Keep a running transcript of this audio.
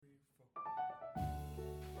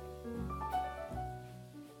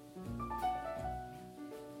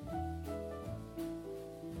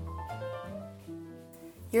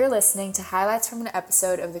You're listening to highlights from an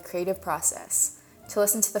episode of The Creative Process. To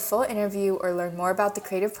listen to the full interview or learn more about the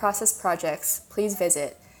Creative Process projects, please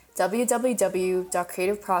visit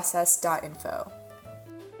www.creativeprocess.info.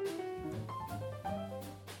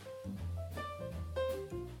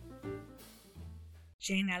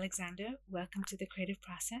 Jane Alexander, welcome to The Creative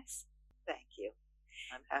Process. Thank you.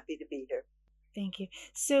 I'm happy to be here. Thank you.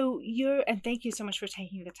 And thank you so much for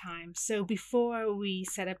taking the time. So before we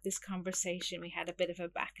set up this conversation, we had a bit of a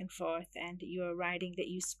back and forth, and you were writing that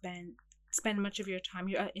you spend much of your time,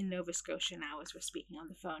 you're in Nova Scotia now as we're speaking on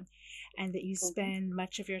the phone, and that you spend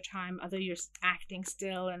much of your time, although you're acting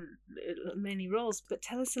still and many roles, but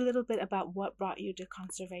tell us a little bit about what brought you to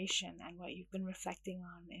conservation and what you've been reflecting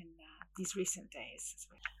on in these recent days.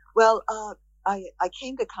 Well, I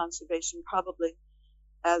came to conservation probably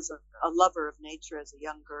as a lover of nature as a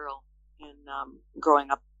young girl in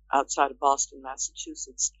growing up outside of Boston,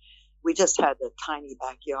 Massachusetts. We just had a tiny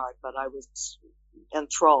backyard, but I was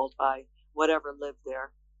enthralled by whatever lived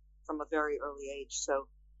there from a very early age. So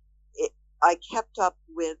I kept up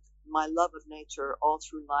with my love of nature all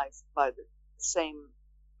through life by the same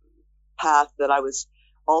path that I was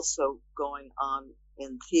also going on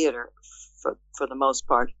in theater for the most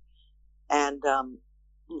part, and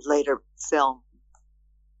later film.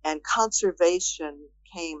 And conservation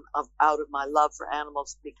came out of my love for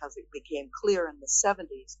animals because it became clear in the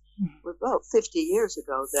 70s, about 50 years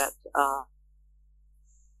ago, that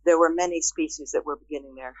there were many species that were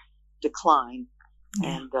beginning their decline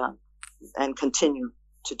and continue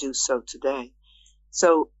to do so today.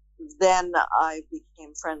 So then I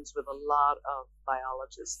became friends with a lot of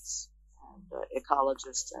biologists and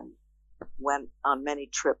ecologists and went on many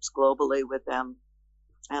trips globally with them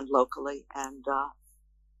and locally. And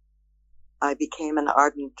I became an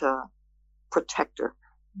ardent protector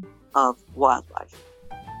of wildlife.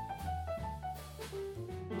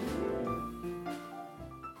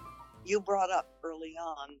 You brought up early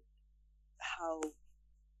on how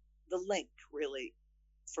the link really,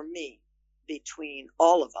 for me, between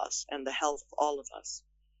all of us and the health of all of us,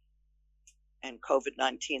 and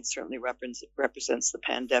COVID-19 certainly represents the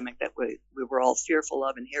pandemic that we were all fearful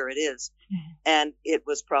of, and here it is. Mm-hmm. And it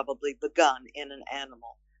was probably begun in an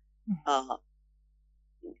animal.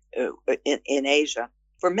 In Asia.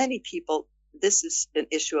 For many people, this is an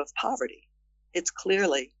issue of poverty. It's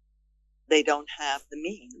clearly they don't have the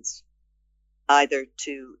means either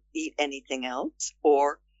to eat anything else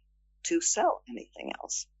or to sell anything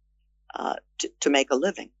else to make a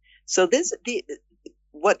living. So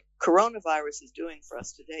what coronavirus is doing for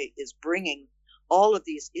us today is bringing all of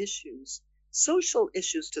these issues, social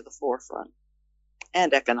issues, to the forefront,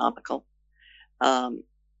 and economical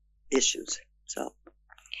issues. So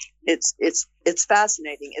it's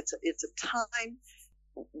fascinating. It's a time,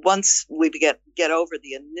 once we get over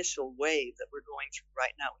the initial wave that we're going through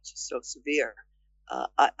right now, which is so severe.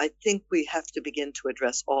 I think we have to begin to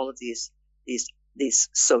address all of these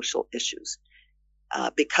social issues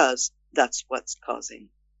because that's what's causing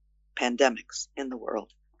pandemics in the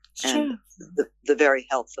world. Sure. And the very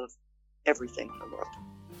health of everything in the world.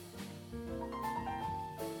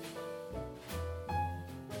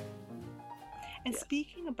 And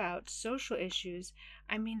speaking about social issues,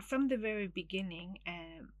 I mean, from the very beginning,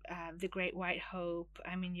 the Great White Hope,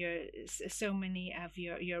 I mean, so many of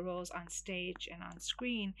your roles on stage and on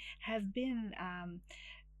screen have been,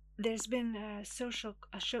 there's been a social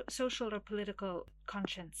or political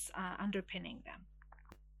conscience underpinning them.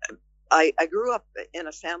 I grew up in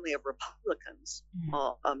a family of Republicans,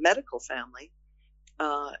 a medical family,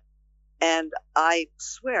 and I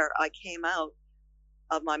swear I came out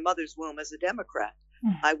of my mother's womb as a Democrat.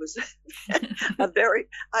 I was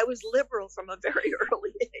I was liberal from a very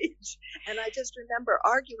early age, and I just remember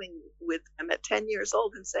arguing with them at 10 years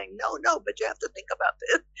old and saying, no, but you have to think about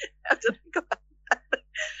this, you have to think about that.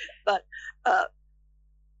 But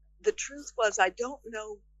the truth was, I don't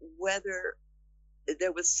know whether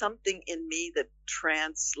there was something in me that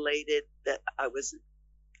translated that I was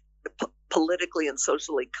politically and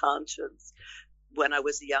socially conscious when I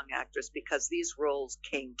was a young actress, because these roles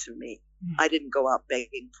came to me. I didn't go out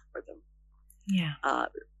begging for them. Yeah.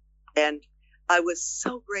 And I was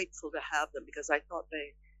so grateful to have them because I thought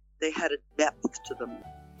they had a depth to them.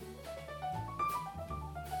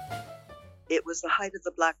 It was the height of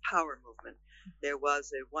the Black Power movement. There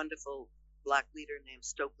was a wonderful Black leader named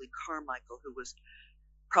Stokely Carmichael who was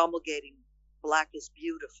promulgating Black is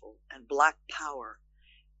beautiful and Black power.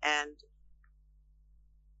 And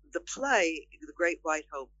the play, The Great White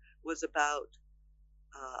Hope, was about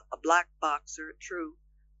a Black boxer,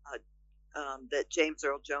 that James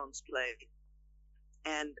Earl Jones played,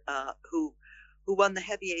 and who who won the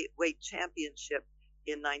heavyweight championship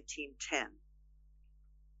in 1910.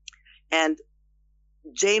 And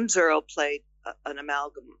James Earl played an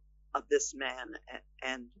amalgam of this man,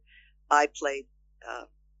 and I played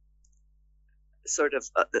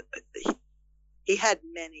he had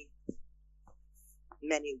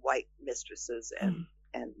many white mistresses and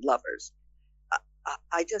lovers.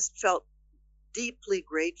 I just felt deeply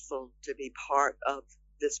grateful to be part of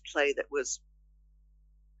this play that was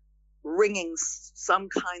ringing some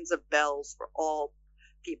kinds of bells for all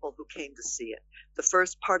people who came to see it. The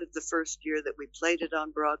first part of the first year that we played it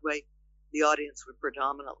on Broadway, the audience were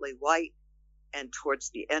predominantly white, and towards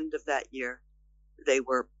the end of that year, they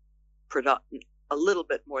were a little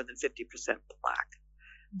bit more than 50% black.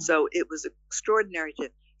 So it was extraordinary to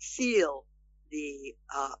feel the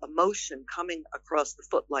emotion coming across the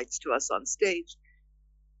footlights to us on stage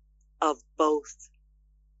of both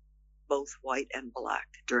white and black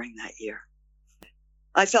during that year.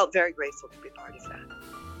 I felt very grateful to be part of that.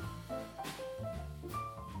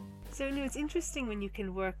 So, it's interesting when you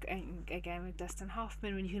can work again with Dustin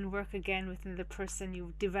Hoffman, when you can work again within the person,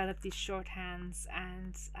 you develop these shorthands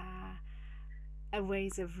and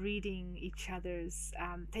ways of reading each other's,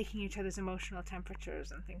 taking each other's emotional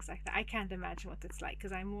temperatures and things like that. I can't imagine what it's like,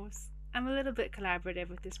 because I'm a little bit collaborative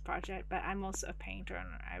with this project, but I'm also a painter and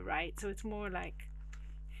I write, so it's more like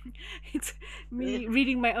it's me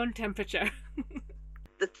reading my own temperature.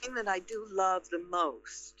 The thing that I do love the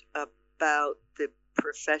most about the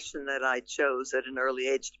profession that I chose at an early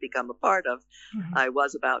age to become a part of, I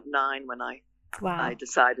was about 9 when I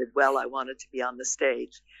decided, I wanted to be on the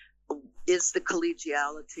stage, is the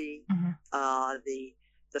collegiality,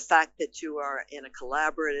 the fact that you are in a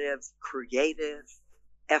collaborative, creative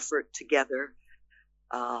effort together,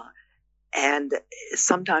 and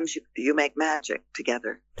sometimes you make magic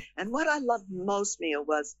together. And what I loved most, Mia,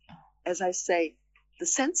 was, as I say, the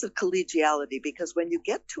sense of collegiality, because when you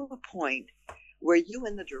get to a point where you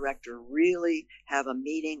and the director really have a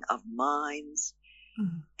meeting of minds,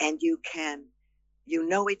 and you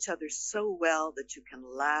know each other so well that you can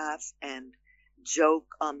laugh and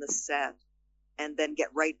joke on the set and then get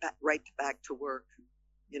right back to work.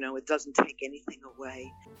 It doesn't take anything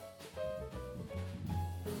away.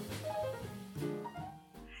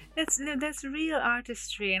 That's real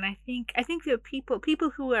artistry, and I think the people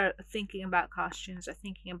who are thinking about costumes, are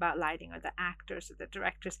thinking about lighting, or the actors or the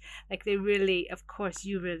directors, like they really, of course,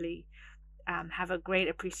 you really have a great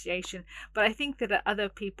appreciation. But I think that other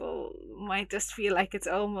people might just feel like it's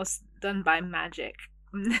almost done by magic.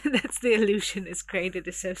 That's the illusion is created,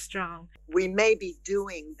 is so strong. We may be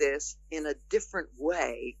doing this in a different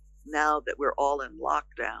way now that we're all in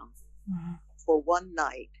lockdown for one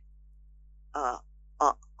night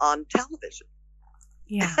on television.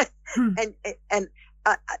 Yeah. and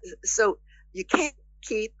so you can't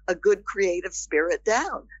keep a good creative spirit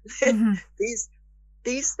down.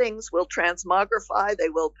 These things will transmogrify. They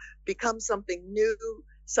will become something new.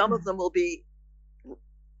 Some of them will be,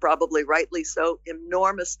 probably rightly so,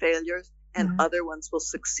 enormous failures, and other ones will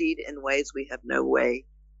succeed in ways we have no way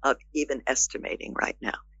of even estimating right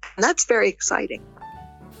now. And that's very exciting.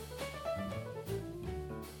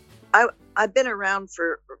 I've been around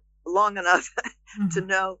for long enough to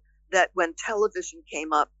know that when television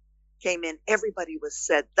came in, everybody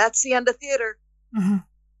said, that's the end of theater.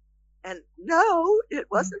 And no, it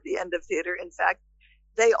wasn't the end of theater. In fact,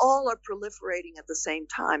 they all are proliferating at the same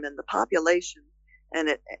time, and the population and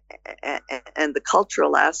the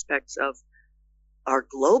cultural aspects of our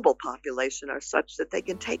global population are such that they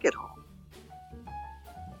can take it all.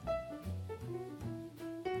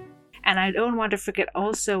 And I don't want to forget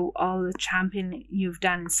also all the championing you've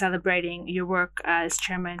done in celebrating your work as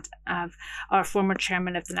chairman of, or former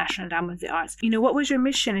chairman of the National Endowment of the Arts. What was your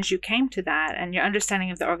mission as you came to that, and your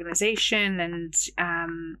understanding of the organization, and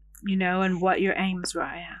and what your aims were?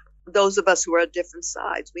 Yeah. Those of us who are on different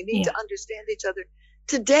sides, we need to understand each other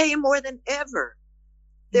today more than ever.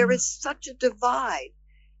 There is such a divide,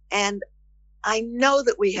 and I know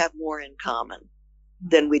that we have more in common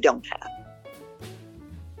than we don't have.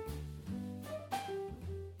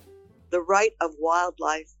 The right of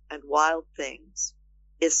wildlife and wild things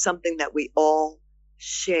is something that we all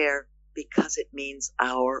share because it means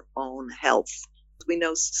our own health. We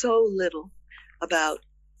know so little about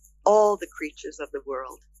all the creatures of the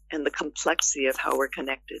world and the complexity of how we're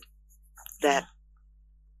connected that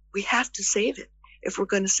we have to save it if we're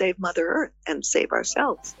going to save Mother Earth and save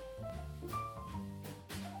ourselves.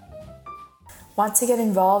 Want to get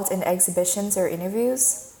involved in exhibitions or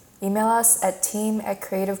interviews? Email us at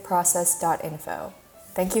team@creativeprocess.info.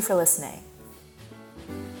 Thank you for listening.